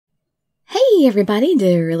Hey everybody,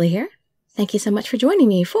 Dirili here. Thank you so much for joining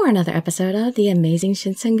me for another episode of the Amazing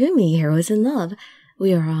Shinsengumi, Heroes in Love.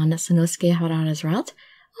 We are on Sanosuke Harada's route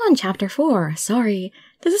on Chapter 4. Sorry,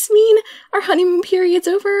 does this mean our honeymoon period's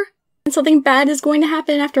over? And something bad is going to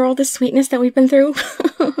happen after all this sweetness that we've been through?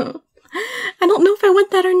 I don't know if I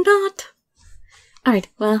want that or not. Alright,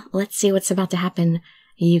 well, let's see what's about to happen.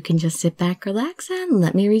 You can just sit back, relax, and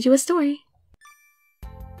let me read you a story.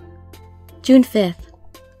 June 5th.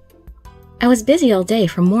 I was busy all day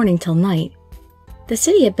from morning till night. The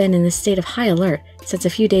city had been in this state of high alert since a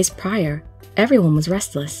few days prior. Everyone was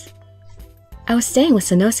restless. I was staying with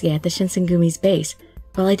Sanosuke at the Shinsengumi's base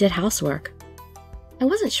while I did housework. I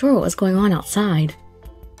wasn't sure what was going on outside.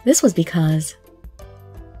 This was because...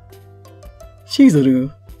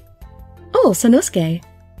 Chizuru. Oh, Sanosuke.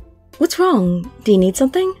 What's wrong? Do you need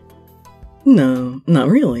something? No, not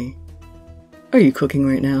really. Are you cooking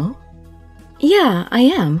right now? Yeah, I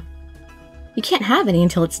am. You can't have any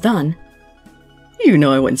until it's done. You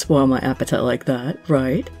know I wouldn't spoil my appetite like that,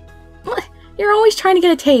 right? What? You're always trying to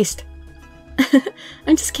get a taste.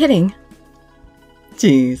 I'm just kidding.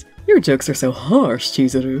 Jeez, your jokes are so harsh,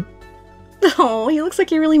 Chizuru. Oh, he looks like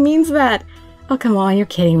he really means that. Oh, come on, you're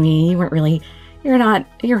kidding me. You weren't really...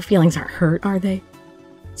 Your feelings aren't hurt, are they?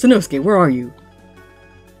 Sanosuke, where are you?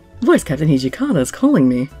 Voice Captain Hijikata is calling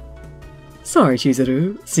me. Sorry,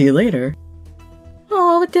 Chizuru. See you later.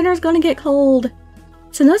 Oh, but dinner's gonna get cold.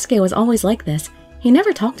 Sanosuke was always like this. He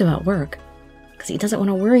never talked about work, because he doesn't want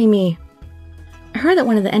to worry me. I heard that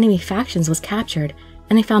one of the enemy factions was captured,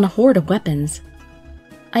 and they found a horde of weapons.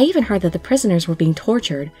 I even heard that the prisoners were being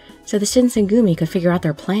tortured, so the Shinsengumi could figure out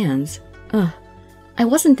their plans. Ugh. I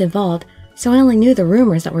wasn't involved, so I only knew the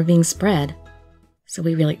rumors that were being spread. So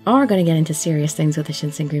we really are going to get into serious things with the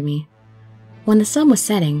Shinsengumi. When the sun was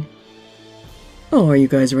setting... Oh, are you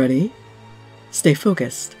guys ready? Stay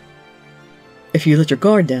focused. If you let your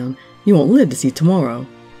guard down, you won't live to see tomorrow.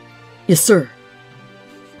 Yes, sir.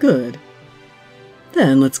 Good.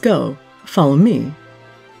 Then let's go. Follow me.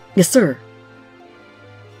 Yes, sir.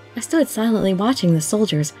 I stood silently watching the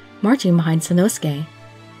soldiers marching behind Sanosuke.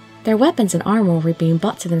 Their weapons and armor were being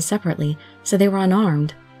brought to them separately, so they were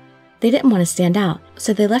unarmed. They didn't want to stand out,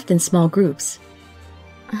 so they left in small groups.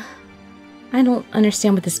 I don't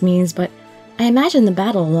understand what this means, but I imagined the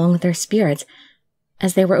battle along with their spirits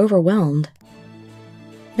as they were overwhelmed.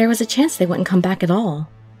 There was a chance they wouldn't come back at all.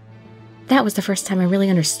 That was the first time I really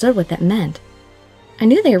understood what that meant. I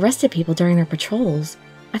knew they arrested people during their patrols.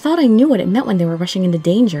 I thought I knew what it meant when they were rushing into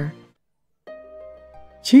danger.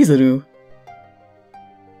 Chizuru.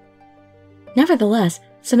 Nevertheless,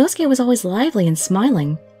 Sanosuke was always lively and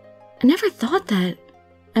smiling. I never thought that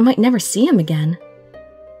I might never see him again.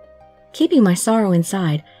 Keeping my sorrow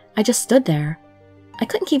inside, I just stood there. I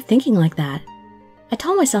couldn't keep thinking like that. I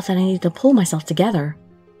told myself that I needed to pull myself together.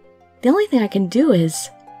 The only thing I can do is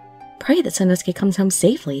pray that Sanosuke comes home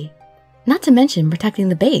safely, not to mention protecting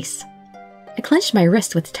the base. I clenched my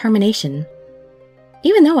wrist with determination.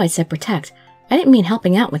 Even though I said protect, I didn't mean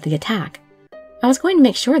helping out with the attack. I was going to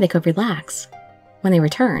make sure they could relax when they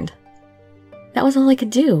returned. That was all I could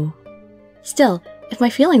do. Still, if my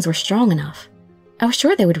feelings were strong enough, I was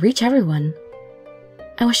sure they would reach everyone.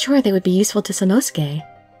 I was sure they would be useful to Sanosuke.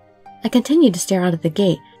 I continued to stare out at the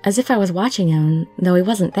gate as if I was watching him, though he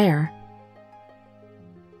wasn't there.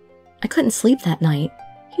 I couldn't sleep that night.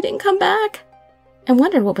 He didn't come back. I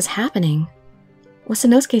wondered what was happening. Was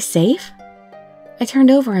Sanosuke safe? I turned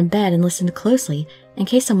over in bed and listened closely in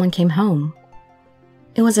case someone came home.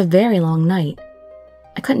 It was a very long night.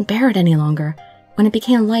 I couldn't bear it any longer. When it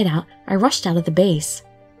became light out, I rushed out of the base.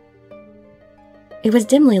 It was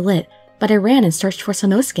dimly lit, but I ran and searched for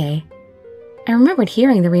Sanosuke. I remembered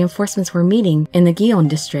hearing the reinforcements were meeting in the Gion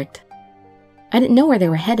district. I didn't know where they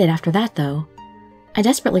were headed after that, though. I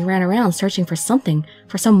desperately ran around searching for something,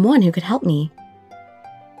 for someone who could help me.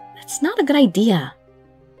 That's not a good idea.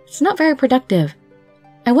 It's not very productive.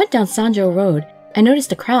 I went down Sanjo Road. I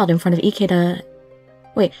noticed a crowd in front of Ikeda...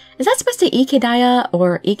 Wait, is that supposed to be Ikedaya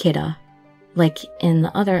or Ikeda? Like in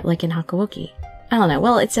Hakuoki? I don't know.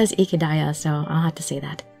 Well, it says Ikedaya, so I'll have to say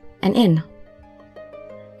that. An inn.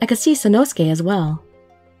 I could see Sanosuke as well.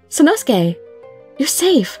 Sanosuke! You're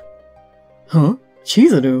safe! Huh?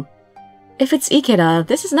 Chizuru? If it's Ikeda,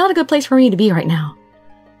 this is not a good place for me to be right now.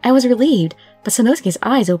 I was relieved, but Sanosuke's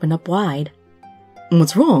eyes opened up wide.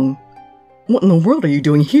 What's wrong? What in the world are you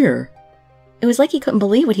doing here? It was like he couldn't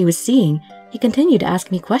believe what he was seeing. He continued to ask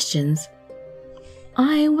me questions.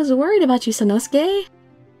 I was worried about you, Sanosuke.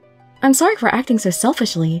 I'm sorry for acting so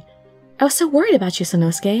selfishly. I was so worried about you,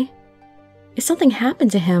 Sanosuke. If something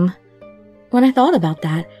happened to him... When I thought about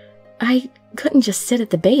that, I couldn't just sit at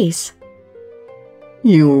the base.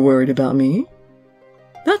 You were worried about me?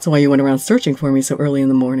 That's why you went around searching for me so early in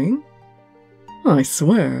the morning? I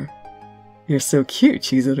swear. You're so cute,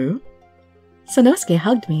 Chizuru. Sanosuke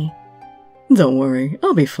hugged me. Don't worry,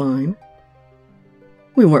 I'll be fine.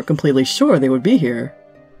 We weren't completely sure they would be here.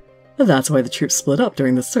 That's why the troop split up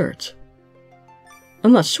during the search.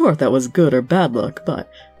 I'm not sure if that was good or bad luck,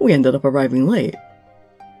 but we ended up arriving late.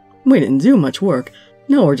 We didn't do much work.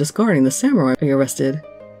 No, we're just guarding the samurai we arrested.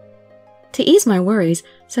 To ease my worries,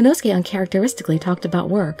 Sanosuke uncharacteristically talked about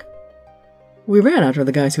work. We ran after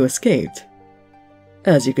the guys who escaped.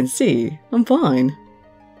 As you can see, I'm fine.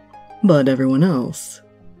 But everyone else...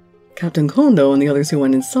 Captain Kondo and the others who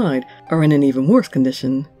went inside are in an even worse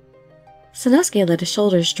condition. Sanosuke let his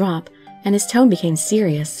shoulders drop, and his tone became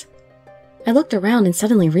serious. I looked around and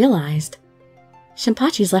suddenly realized.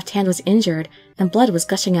 Shinpachi's left hand was injured, and blood was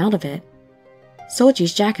gushing out of it.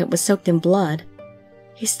 Soji's jacket was soaked in blood.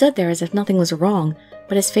 He stood there as if nothing was wrong,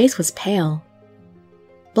 but his face was pale.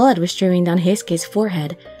 Blood was streaming down Heisuke's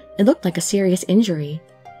forehead. It looked like a serious injury.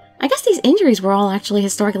 I guess these injuries were all actually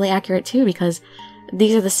historically accurate too, because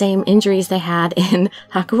these are the same injuries they had in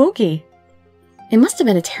Hakuoki. It must have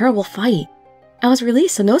been a terrible fight. I was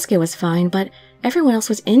relieved Sanosuke was fine, but everyone else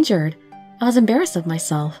was injured. I was embarrassed of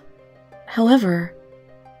myself. However,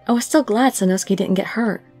 I was still glad Sanosuke didn't get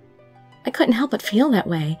hurt. I couldn't help but feel that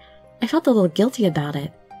way. I felt a little guilty about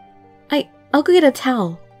it. I'll go get a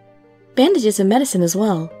towel. Bandages and medicine as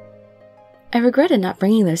well. I regretted not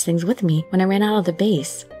bringing those things with me when I ran out of the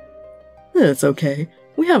base. It's okay.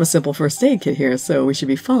 We have a simple first aid kit here, so we should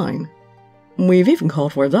be fine. We've even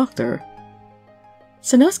called for a doctor.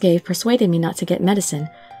 Sanosuke persuaded me not to get medicine.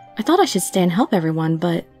 I thought I should stay and help everyone,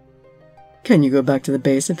 but... Can you go back to the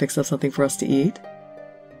base and fix up something for us to eat?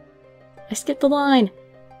 I skipped the line.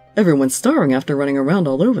 Everyone's starving after running around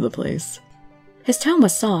all over the place. His tone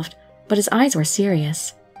was soft, but his eyes were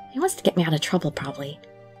serious. He wants to get me out of trouble, probably.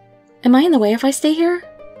 Am I in the way if I stay here?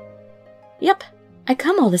 Yep. I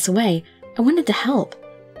come all this way. I wanted to help.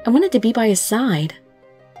 I wanted to be by his side.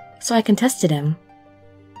 So I contested him.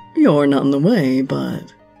 You're not in the way,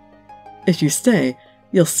 but... if you stay,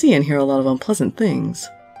 you'll see and hear a lot of unpleasant things.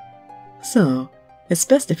 So, it's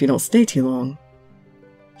best if you don't stay too long.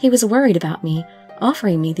 He was worried about me,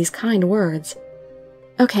 offering me these kind words.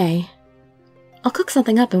 Okay. I'll cook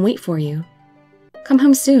something up and wait for you. Come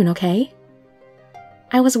home soon, okay?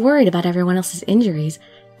 I was worried about everyone else's injuries,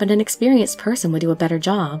 but an experienced person would do a better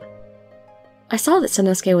job. I saw that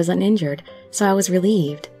Sanosuke was uninjured, so I was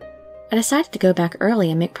relieved. I decided to go back early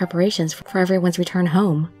and make preparations for everyone's return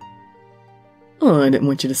home. Oh, I didn't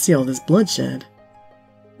want you to see all this bloodshed.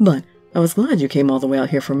 But I was glad you came all the way out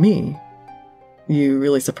here for me. You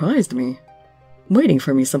really surprised me. Waiting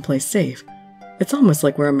for me someplace safe. It's almost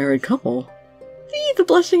like we're a married couple. See, the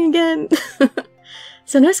blushing again!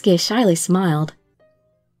 Sanosuke shyly smiled.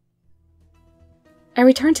 I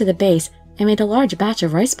returned to the base and made a large batch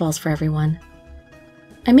of rice balls for everyone.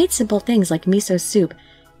 I made simple things like miso soup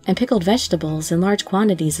and pickled vegetables in large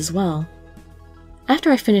quantities as well.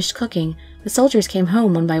 After I finished cooking, the soldiers came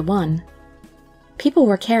home one by one. People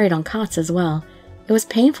were carried on cots as well. It was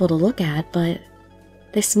painful to look at, but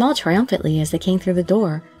they smiled triumphantly as they came through the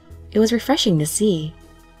door. It was refreshing to see.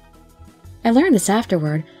 I learned this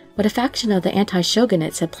afterward, but a faction of the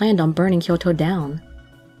anti-shogunates had planned on burning Kyoto down.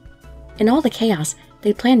 In all the chaos,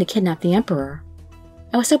 they planned to kidnap the emperor.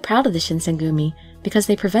 I was so proud of the Shinsengumi because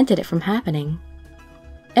they prevented it from happening.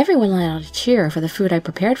 Everyone let out a cheer for the food I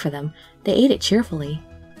prepared for them. They ate it cheerfully.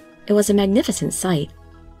 It was a magnificent sight.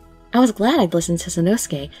 I was glad I'd listened to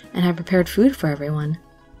Sanosuke and had prepared food for everyone.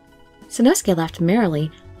 Sanosuke laughed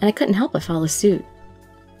merrily, and I couldn't help but follow suit.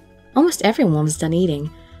 Almost everyone was done eating.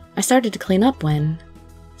 I started to clean up when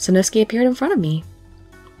Sanosuke appeared in front of me.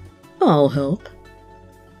 I'll help.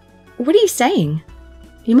 What are you saying?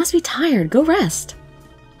 You must be tired. Go rest.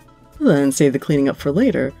 Then save the cleaning up for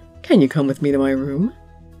later. Can you come with me to my room?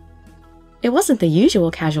 It wasn't the usual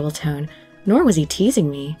casual tone, nor was he teasing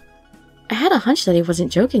me. I had a hunch that he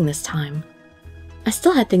wasn't joking this time. I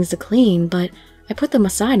still had things to clean, but I put them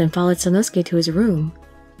aside and followed Sanosuke to his room.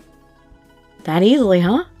 That easily,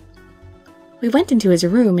 huh? We went into his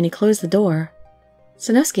room and he closed the door.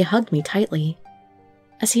 Sanosuke hugged me tightly.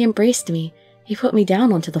 As he embraced me, he put me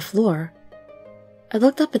down onto the floor. I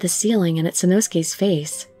looked up at the ceiling and at Sanosuke's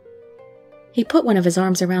face. He put one of his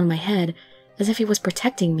arms around my head, as if he was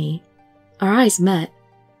protecting me. Our eyes met.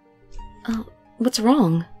 Oh, what's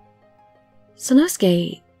wrong?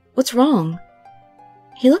 Sanosuke, what's wrong?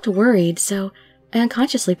 He looked worried, so I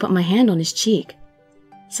unconsciously put my hand on his cheek.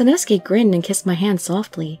 Sanosuke grinned and kissed my hand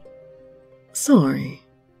softly. Sorry.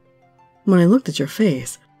 When I looked at your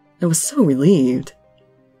face, I was so relieved.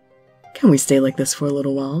 Can we stay like this for a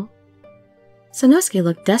little while? Sanosuke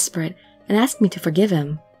looked desperate and asked me to forgive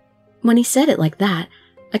him. When he said it like that,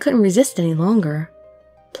 I couldn't resist any longer.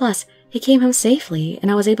 Plus, he came home safely and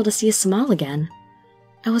I was able to see his smile again.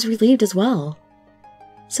 I was relieved as well.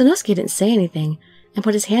 Sanosuke didn't say anything and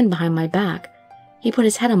put his hand behind my back. He put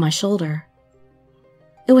his head on my shoulder.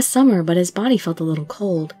 It was summer, but his body felt a little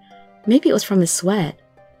cold. Maybe it was from his sweat.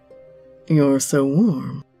 You're so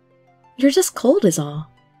warm. You're just cold is all.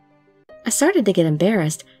 I started to get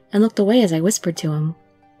embarrassed and looked away as I whispered to him.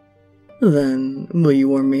 Then, will you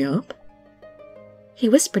warm me up? He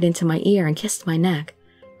whispered into my ear and kissed my neck.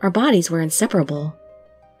 Our bodies were inseparable.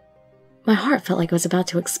 My heart felt like it was about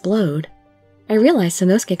to explode. I realized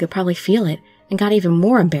Sanosuke could probably feel it and got even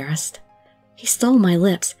more embarrassed. He stole my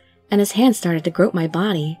lips, and his hands started to grope my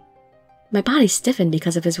body. My body stiffened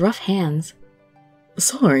because of his rough hands.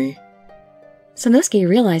 Sorry. Sanosuke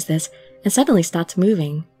realized this and suddenly stopped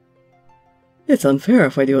moving. It's unfair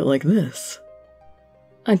if I do it like this.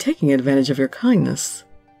 I'm taking advantage of your kindness.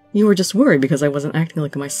 You were just worried because I wasn't acting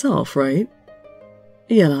like myself, right?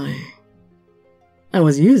 Yet I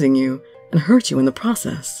was using you and hurt you in the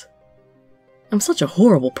process. I'm such a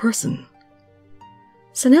horrible person.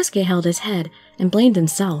 Sanosuke held his head and blamed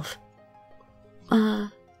himself.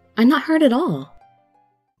 I'm not hurt at all.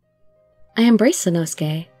 I embraced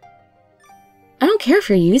Sanosuke. I don't care if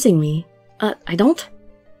you're using me. I don't.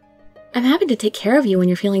 I'm happy to take care of you when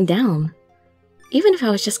you're feeling down. Even if I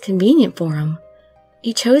was just convenient for him.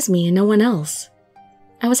 He chose me and no one else.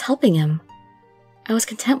 I was helping him. I was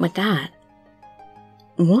content with that.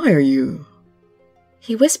 Why are you?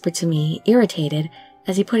 He whispered to me, irritated,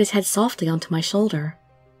 as he put his head softly onto my shoulder.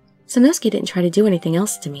 Sanosuke didn't try to do anything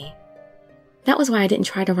else to me. That was why I didn't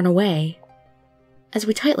try to run away. As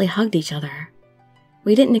we tightly hugged each other,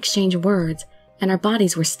 we didn't exchange words, and our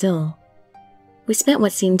bodies were still. We spent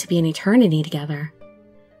what seemed to be an eternity together.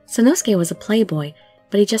 Sanosuke was a playboy,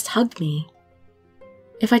 but he just hugged me.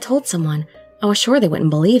 If I told someone, I was sure they wouldn't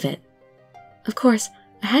believe it. Of course,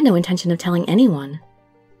 I had no intention of telling anyone.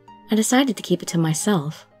 I decided to keep it to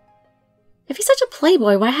myself. If he's such a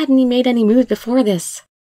playboy, why hadn't he made any moves before this?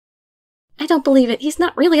 I don't believe it. He's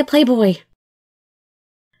not really a playboy.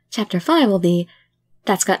 Chapter 5 will be,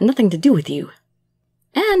 That's Got Nothing to Do with You.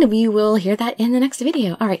 And we will hear that in the next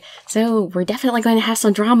video. Alright, so we're definitely going to have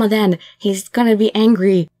some drama then. He's going to be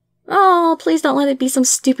angry. Oh, please don't let it be some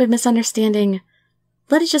stupid misunderstanding.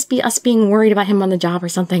 Let it just be us being worried about him on the job or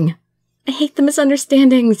something. I hate the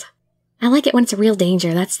misunderstandings. I like it when it's a real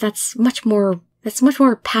danger. That's much more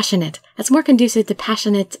passionate. That's more conducive to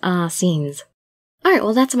passionate scenes. Alright,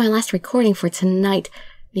 well that's my last recording for tonight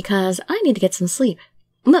because I need to get some sleep.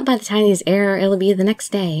 But by the time these air, it'll be the next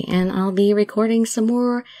day, and I'll be recording some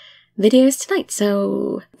more videos tonight.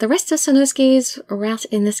 So the rest of Sanosuke's route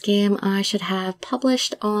in this game I should have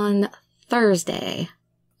published on Thursday.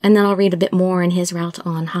 And then I'll read a bit more in his route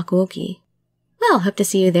on Hakuoki. Well, hope to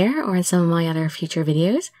see you there or in some of my other future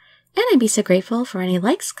videos. And I'd be so grateful for any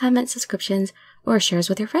likes, comments, subscriptions, or shares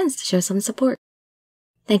with your friends to show some support.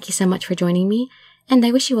 Thank you so much for joining me, and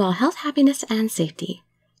I wish you all health, happiness, and safety.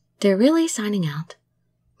 Dirili signing out.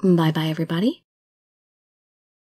 Bye-bye, everybody.